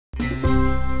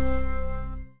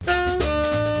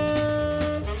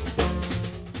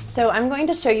So I'm going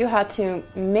to show you how to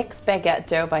mix baguette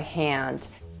dough by hand.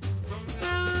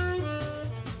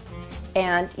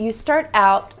 And you start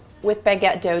out with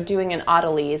baguette dough doing an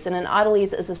autolyze, and an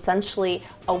autolyze is essentially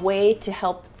a way to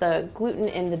help the gluten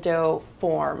in the dough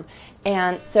form.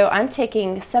 And so I'm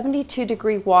taking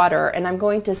 72-degree water and I'm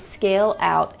going to scale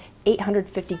out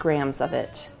 850 grams of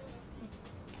it.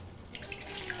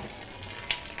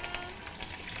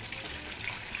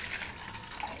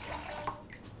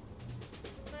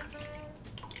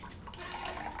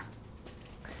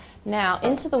 Now,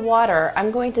 into the water,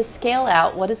 I'm going to scale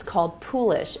out what is called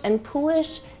poolish, and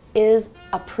poolish is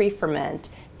a preferment.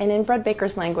 And in bread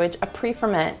baker's language, a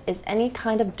preferment is any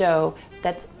kind of dough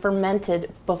that's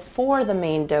fermented before the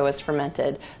main dough is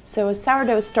fermented. So a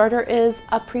sourdough starter is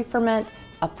a preferment,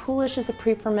 a poolish is a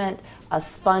preferment, a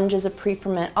sponge is a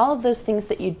preferment. All of those things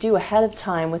that you do ahead of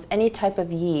time with any type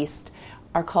of yeast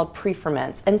are called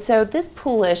preferments. And so this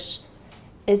poolish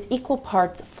is equal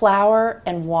parts flour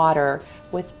and water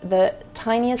with the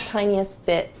tiniest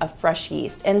bit of fresh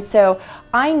yeast. And so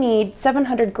I need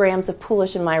 700 grams of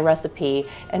poolish in my recipe,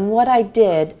 and what I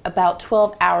did about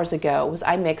 12 hours ago was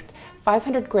I mixed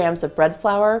 500 grams of bread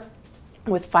flour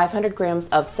with 500 grams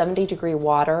of 70-degree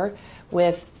water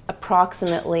with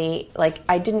approximately,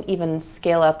 I didn't even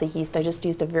scale out the yeast, I just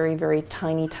used a very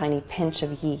tiny pinch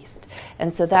of yeast.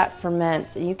 And so that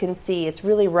ferments. You can see it's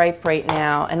really ripe right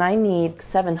now, and I need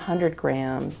 700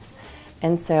 grams.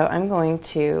 And so I'm going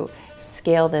to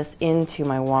scale this into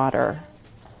my water.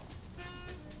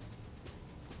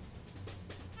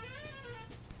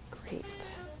 Great.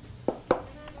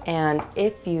 And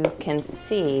if you can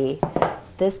see,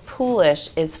 this poolish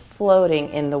is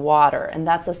floating in the water, and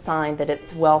that's a sign that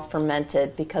it's well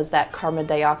fermented because that carbon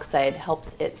dioxide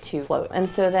helps it to float.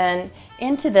 And so then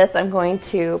into this I'm going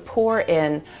to pour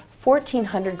in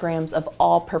 1,400 grams of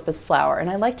all-purpose flour, and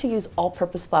I like to use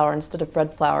all-purpose flour instead of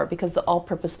bread flour because the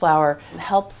all-purpose flour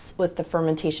helps with the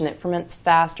fermentation. It ferments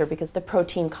faster because the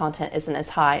protein content isn't as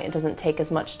high. It doesn't take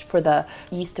as much for the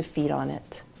yeast to feed on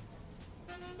it.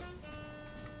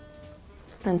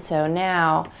 And so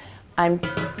now I'm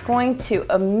going to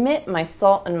omit my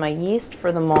salt and my yeast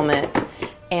for the moment,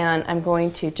 and I'm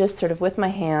going to just sort of with my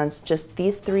hands, just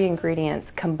these three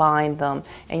ingredients, combine them.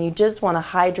 And you just want to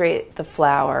hydrate the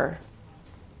flour.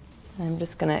 I'm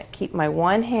just going to keep my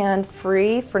one hand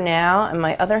free for now, and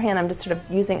my other hand I'm just sort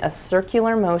of using a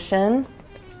circular motion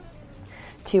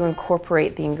to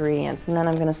incorporate the ingredients. And then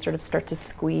I'm going to sort of start to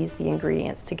squeeze the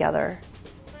ingredients together.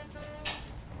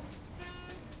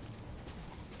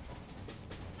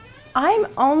 I'm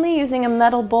only using a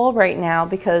metal bowl right now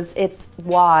because it's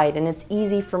wide and it's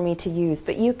easy for me to use,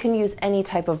 but you can use any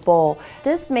type of bowl.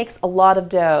 This makes a lot of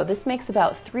dough. This makes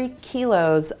about 3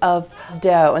 kilos of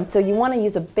dough, and so you want to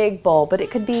use a big bowl, but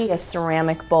it could be a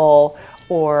ceramic bowl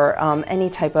or any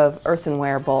type of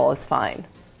earthenware bowl is fine.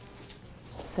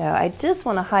 So I just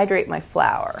want to hydrate my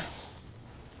flour.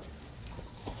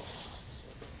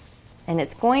 And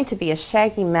it's going to be a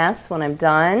shaggy mess when I'm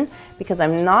done because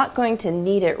I'm not going to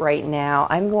knead it right now.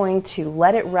 I'm going to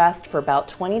let it rest for about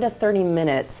 20 to 30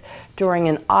 minutes during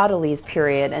an autolyze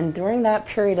period, and during that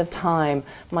period of time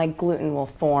my gluten will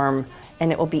form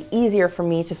and it will be easier for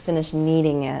me to finish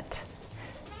kneading it.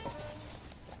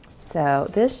 So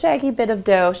this shaggy bit of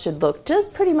dough should look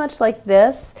just pretty much like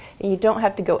this, and you don't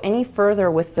have to go any further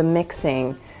with the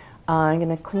mixing. I'm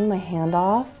going to clean my hand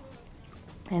off,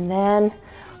 and then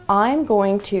I'm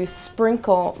going to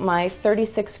sprinkle my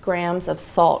 36 grams of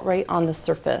salt right on the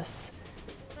surface.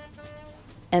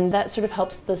 And that sort of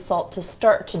helps the salt to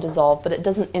start to dissolve, but it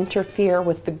doesn't interfere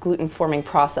with the gluten forming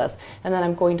process. And then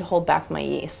I'm going to hold back my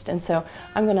yeast. And so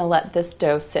I'm going to let this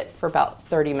dough sit for about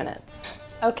 30 minutes.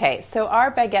 Okay, so our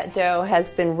baguette dough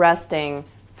has been resting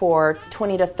for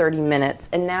 20 to 30 minutes,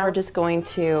 and now we're just going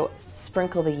to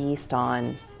sprinkle the yeast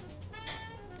on.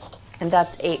 And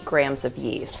that's 8 grams of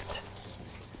yeast.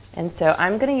 And so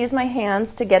I'm going to use my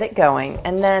hands to get it going,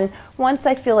 and then once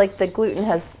I feel like the gluten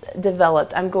has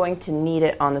developed, I'm going to knead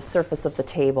it on the surface of the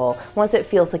table. Once it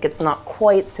feels like it's not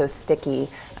quite so sticky,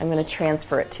 I'm going to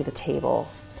transfer it to the table.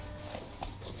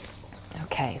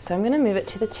 Okay, so I'm going to move it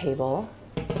to the table.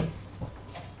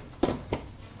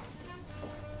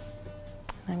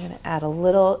 I'm going to add a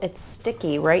little, it's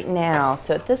sticky right now,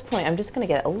 so at this point I'm just going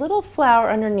to get a little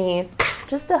flour underneath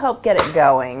just to help get it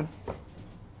going.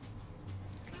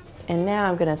 And now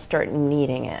I'm going to start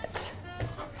kneading it.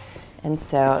 And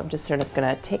so I'm just sort of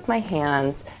going to take my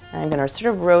hands and I'm going to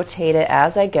sort of rotate it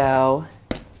as I go.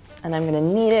 And I'm going to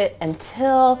knead it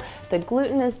until the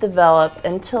gluten is developed,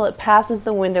 until it passes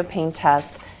the windowpane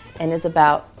test, and is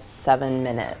about 7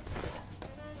 minutes.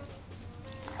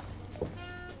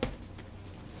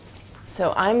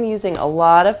 So I'm using a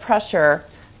lot of pressure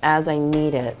as I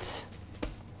knead it.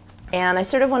 And I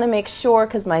sort of want to make sure,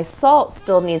 because my salt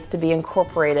still needs to be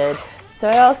incorporated, so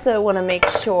I also want to make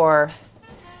sure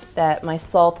that my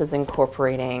salt is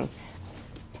incorporating.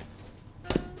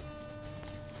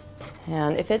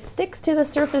 And if it sticks to the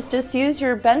surface, just use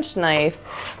your bench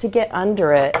knife to get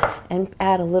under it and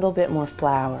add a little bit more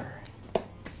flour.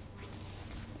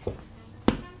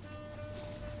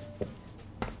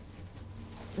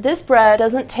 This bread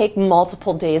doesn't take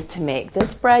multiple days to make.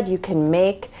 This bread you can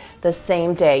make the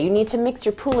same day. You need to mix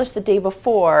your poolish the day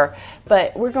before,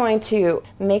 but we're going to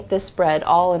make this bread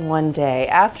all in one day.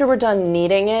 After we're done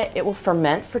kneading it, it will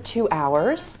ferment for 2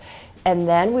 hours, and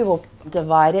then we will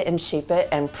divide it and shape it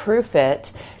and proof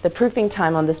it. The proofing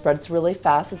time on this bread is really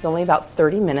fast. It's only about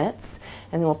 30 minutes,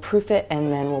 and then we'll proof it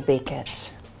and then we'll bake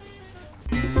it.